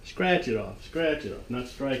Scratch it off, not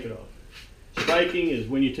strike it off. Striking is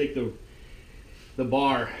when you take the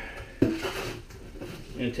bar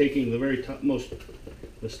and taking the very top,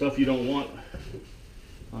 the stuff you don't want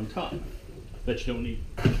on top, that you don't need.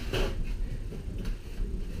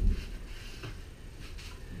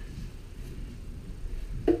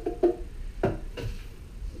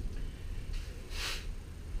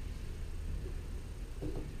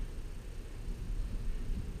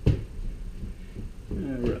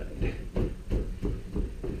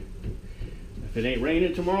 If it ain't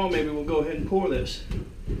raining tomorrow, maybe we'll go ahead and pour this.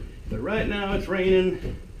 But right now it's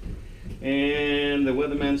raining, and the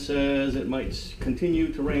weatherman says it might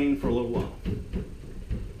continue to rain for a little while.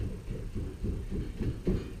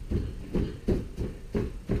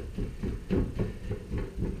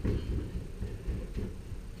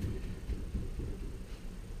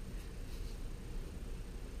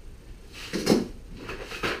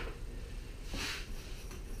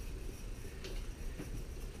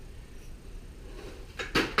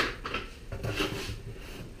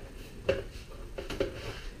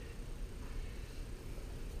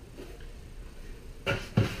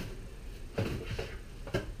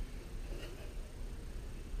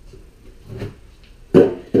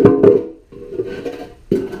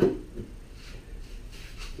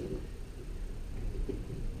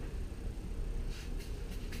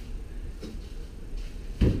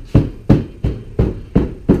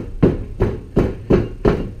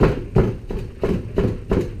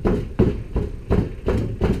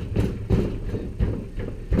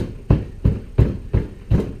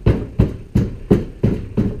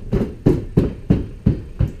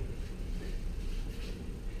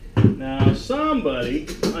 Now somebody,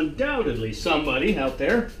 undoubtedly somebody out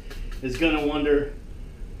there, is going to wonder,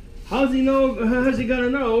 how's he going to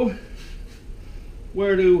know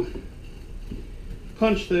where to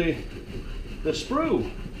punch the sprue?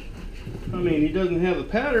 I mean, he doesn't have a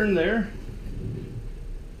pattern there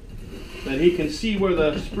that he can see where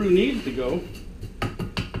the sprue needs to go.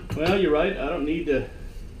 Well, you're right, I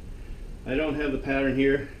don't have the pattern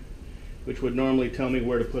here, which would normally tell me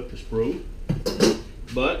where to put the sprue.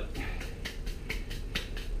 But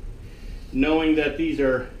knowing that these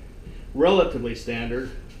are relatively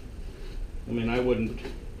standard, I mean, I wouldn't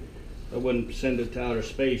send it to outer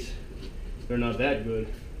space. They're not that good,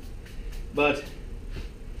 but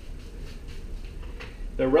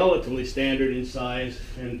they're relatively standard in size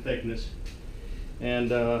and thickness, and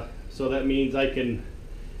so that means I can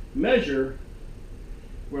measure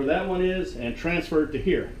where that one is and transfer it to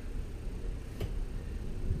here.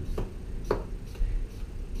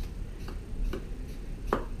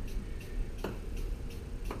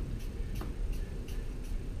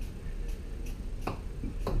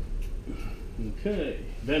 Okay,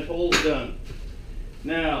 vent hole's done.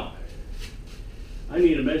 Now, I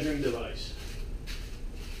need a measuring device.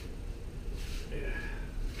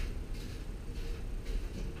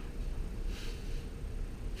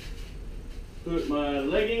 Put my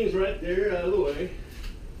leggings right there out of the way.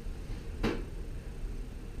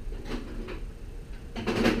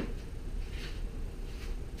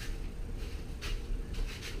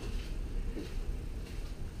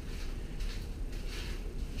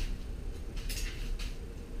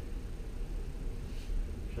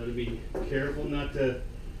 Try to be careful not to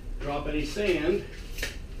drop any sand.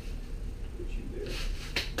 Put you there.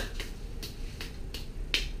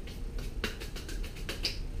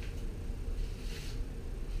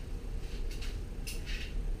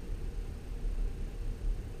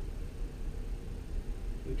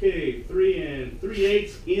 Okay, 3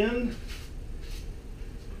 3/8 in.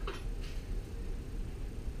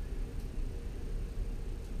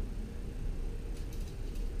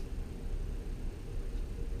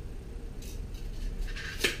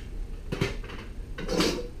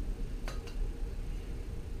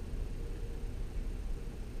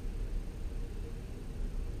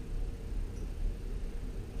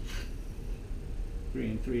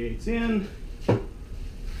 Three 3/8 in,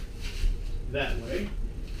 that way,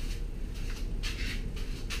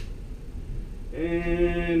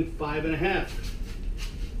 and 5 1/2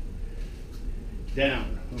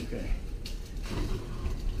 down. Okay.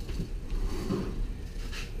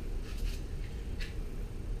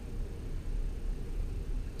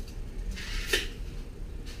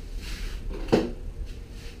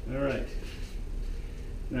 All right.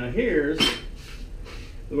 Now here's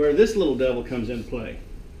where this little devil comes into play.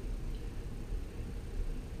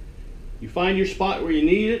 You find your spot where you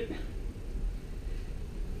need it.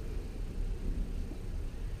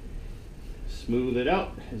 Smooth it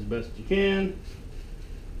out as best you can.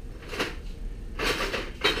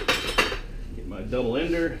 Get my double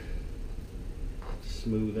ender.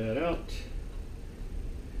 smooth that out.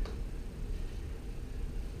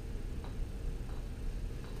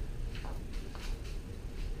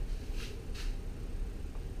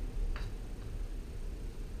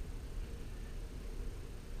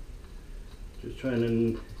 Just trying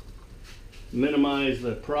to minimize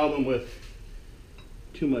the problem with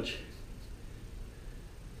too much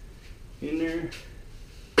in there.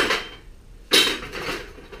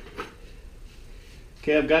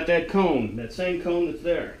 Okay, I've got that cone, that same cone that's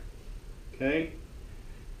there. Okay.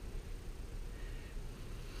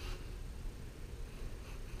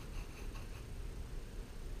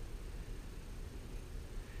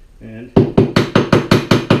 And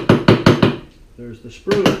there's the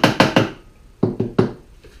sprue.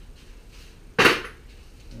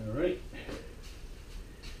 All right.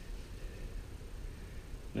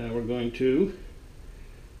 Now we're going to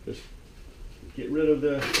just get rid of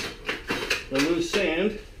the loose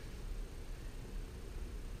sand.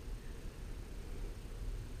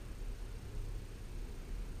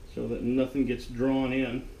 So that nothing gets drawn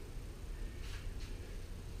in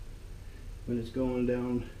when it's going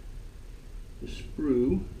down the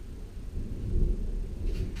sprue.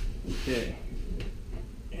 Okay.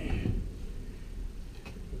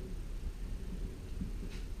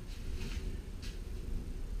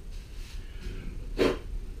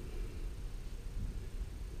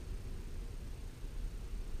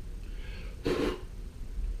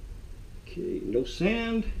 Okay, no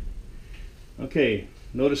sand. Okay,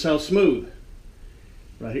 notice how smooth.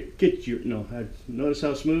 Right here, get your, no, notice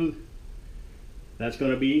how smooth? That's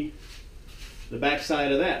going to be the back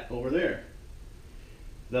side of that over there.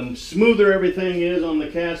 The smoother everything is on the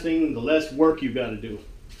casting, the less work you've got to do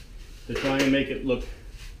to try and make it look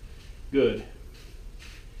good.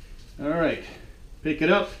 All right, pick it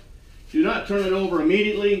up. Do not turn it over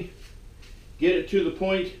immediately. Get it to the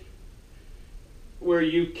point where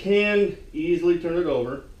you can easily turn it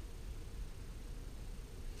over.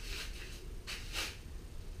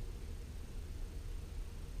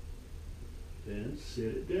 Then sit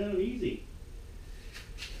it down easy.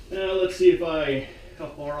 Now let's see how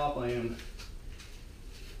far off I am.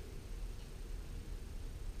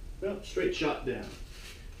 Well, straight shot down.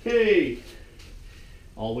 Okay.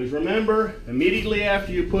 Always remember, immediately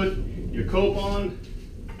after you put your cope on,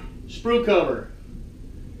 sprue cover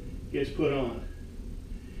gets put on.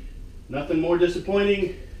 Nothing more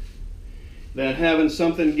disappointing than having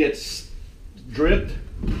something get dripped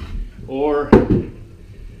or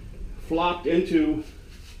flopped into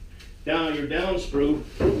your down sprue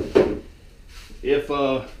if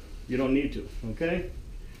you don't need to. Okay,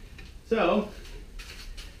 so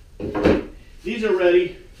these are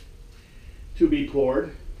ready to be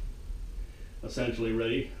poured, essentially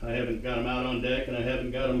ready. I haven't got them out on deck, and I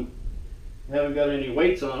haven't got any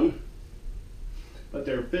weights on them, but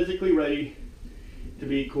they're physically ready to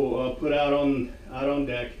be put out on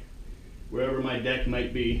deck, wherever my deck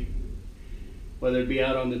might be, whether it be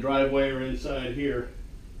out on the driveway or inside here,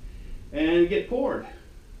 and get poured.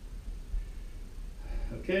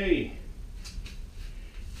 Okay,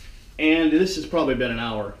 and this has probably been an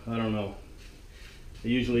hour. I don't know. I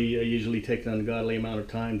usually take an ungodly amount of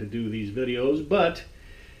time to do these videos, but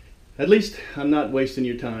at least I'm not wasting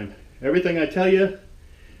your time. Everything I tell you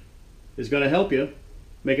is going to help you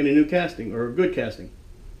making a new casting or a good casting.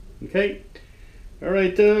 Okay? All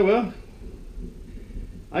right, well,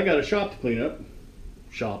 I got a shop to clean up.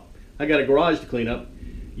 I got a garage to clean up.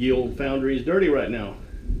 Ye old foundry is dirty right now.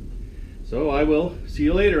 So I will see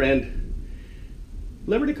you later, and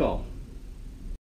Liberty Call.